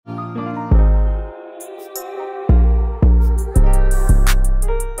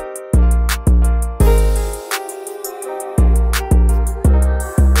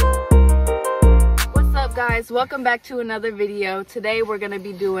guys, welcome back to another video. Today we're going to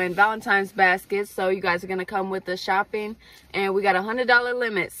be doing Valentine's baskets. So you guys are going to come with us shopping, and we got a $100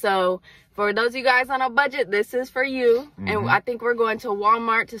 limit. So for those of you guys on a budget, this is for you. And I think we're going to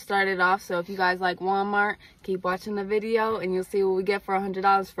Walmart to start it off. So if you guys like Walmart, keep watching the video and you'll see what we get for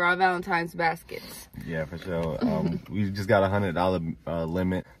 $100 for our Valentine's baskets. Yeah, for sure. We just got a $100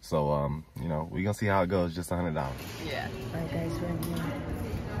 limit. So, you know, we're going to see how it goes. Just $100. Yeah. All right, guys,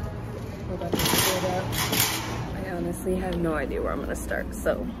 we're about to split up. I honestly have no idea where I'm gonna start,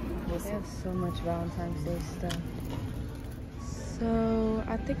 so we have so much Valentine's Day stuff. So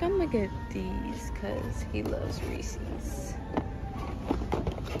I think I'm gonna get these because he loves Reese's.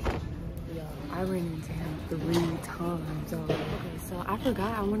 I ran into him 3 times. Okay, so I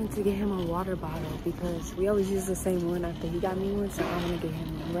forgot I wanted to get him a water bottle because we always use the same one after he got me one, so I'm gonna get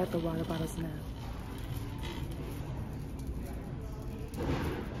him one. We're at the water bottles now.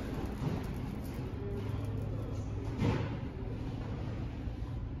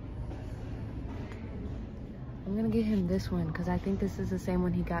 I'm gonna get him this one because I think this is the same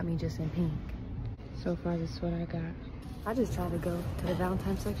one he got me, just in pink. So far, this is what I got. I just tried to go to the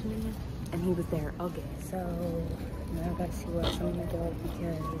Valentine's section again, and he was there. Okay, so now I gotta see where else I'm gonna go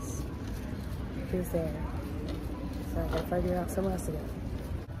because he was there. So I gotta figure out somewhere else to go.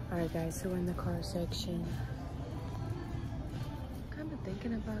 Alright guys, so we're in the car section. I'm kind of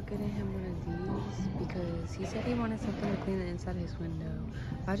thinking about getting him one of these because he said he wanted something to clean the inside of his window.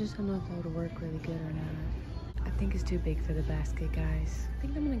 I just don't know if that would work really good or not. I think it's too big for the basket, guys. I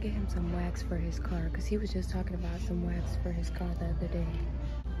think I'm gonna get him some wax for his car because he was just talking about some wax for his car the other day.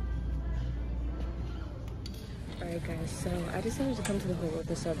 Alright guys, so I decided to come to the whole of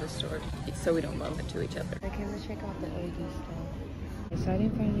this other store so we don't bump into each other. I came to check out the LED stuff. So I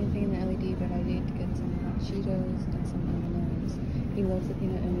didn't find anything in the LED, but I did get some hot Cheetos and some M&Ms. He loves the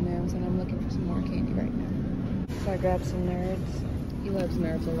peanut M&Ms, and I'm looking for some more candy right now. So I grabbed some Nerds. He loves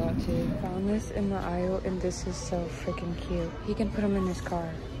Nerds a lot too. Found this in the aisle, and this is so freaking cute. He can put them in his car.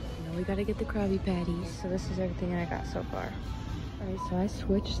 You know, we gotta get the Krabby Patties. So this is everything I got so far. Alright, so I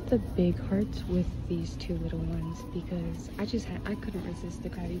switched the big hearts with these 2 little ones because I couldn't resist the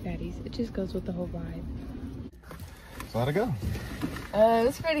Krabby Patties. It just goes with the whole vibe. So how'd it go? It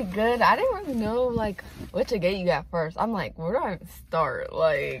was pretty good. I didn't really know like what to get you at first. I'm like, where do I even start?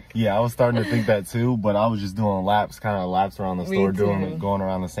 Like, yeah, I was starting to think that too, but I was just doing laps around the store, going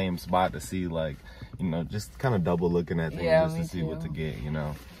around the same spot to see, like, you know, just kind of double looking at things just to see what to get, you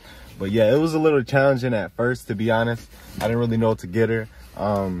know. But yeah, it was a little challenging at first, to be honest. I didn't really know what to get her.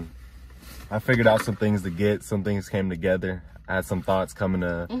 I figured out some things to get. Some things came together. I had some thoughts coming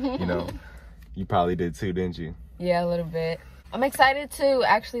to, you know. You probably did too, didn't you? Yeah, a little bit. I'm excited to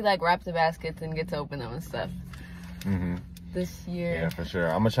actually like wrap the baskets and get to open them and stuff this year. Yeah, for sure.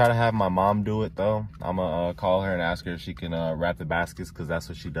 I'm gonna try to have my mom do it though. I'm gonna call her and ask her if she can wrap the baskets because that's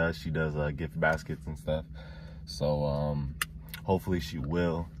what she does. She does gift baskets and stuff. So hopefully she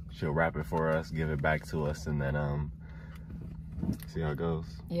will. She'll wrap it for us, give it back to us, and then see how it goes.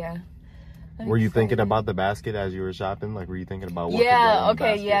 Yeah. Were you thinking about the basket as you were shopping? Like, were you thinking about what to go in the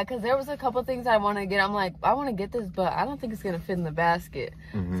basket? Yeah, because there was a couple things I want to get. I'm like, I want to get this, but I don't think it's going to fit in the basket.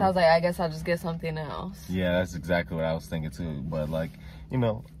 So I was like, I guess I'll just get something else. Yeah, that's exactly what I was thinking too. But like, you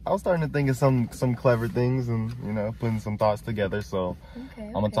know, I was starting to think of some clever things and, you know, putting some thoughts together. So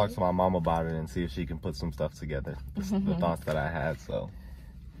I'm going to talk to my mom about it and see if she can put some stuff together. The thoughts that I had, so.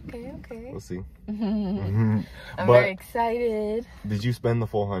 Okay. We'll see. I'm very excited. Did you spend the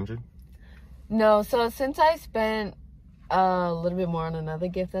full 100? No, so since I spent a little bit more on another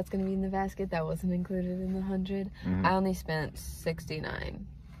gift that's going to be in the basket that wasn't included in the 100, I only spent $69.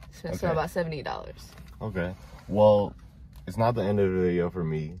 So about $70. Okay. Well, it's not the end of the video for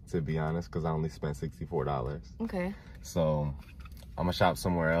me, to be honest, because I only spent $64. Okay. So I'm going to shop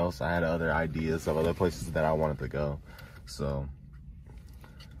somewhere else. I had other ideas of other places that I wanted to go. So.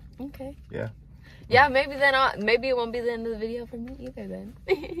 Okay. Yeah. Yeah, maybe it won't be the end of the video for me either then.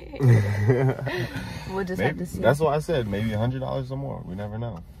 We'll just have to see. That's what I said. Maybe $100 or more. We never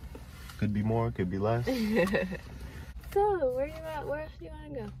know. Could be more, could be less. So, where you at? Where else do you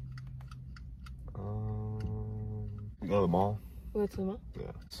want to go? Go to the mall. Go to the mall?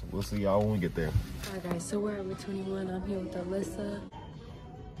 Yeah. So we'll see y'all when we get there. Alright guys, so we're at Route 21. I'm here with Alyssa.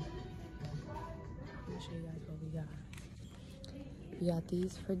 I'll show you guys what we got. We got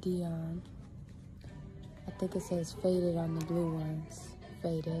these for Dion. I think it says faded on the blue ones.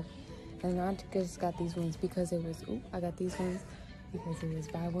 Faded. And I just got these ones because it was, I got these ones because it was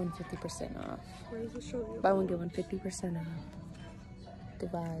buy one, 50% off. Where does it show you? Buy one, get one, 50% off. The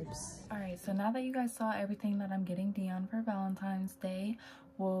vibes. Alright, so now that you guys saw everything that I'm getting Dion for Valentine's Day,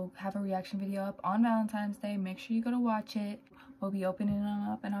 We'll have a reaction video up on Valentine's Day. Make sure you go to watch it. We'll be opening them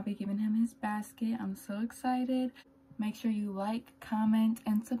up and I'll be giving him his basket. I'm so excited. Make sure you like, comment,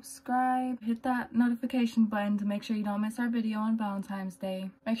 and subscribe. Hit that notification button to make sure you don't miss our video on Valentine's Day.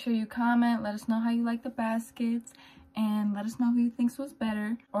 Make sure you comment, let us know how you like the baskets, and let us know who you think was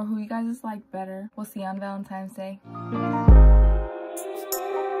better or who you guys like better. We'll see you on Valentine's Day.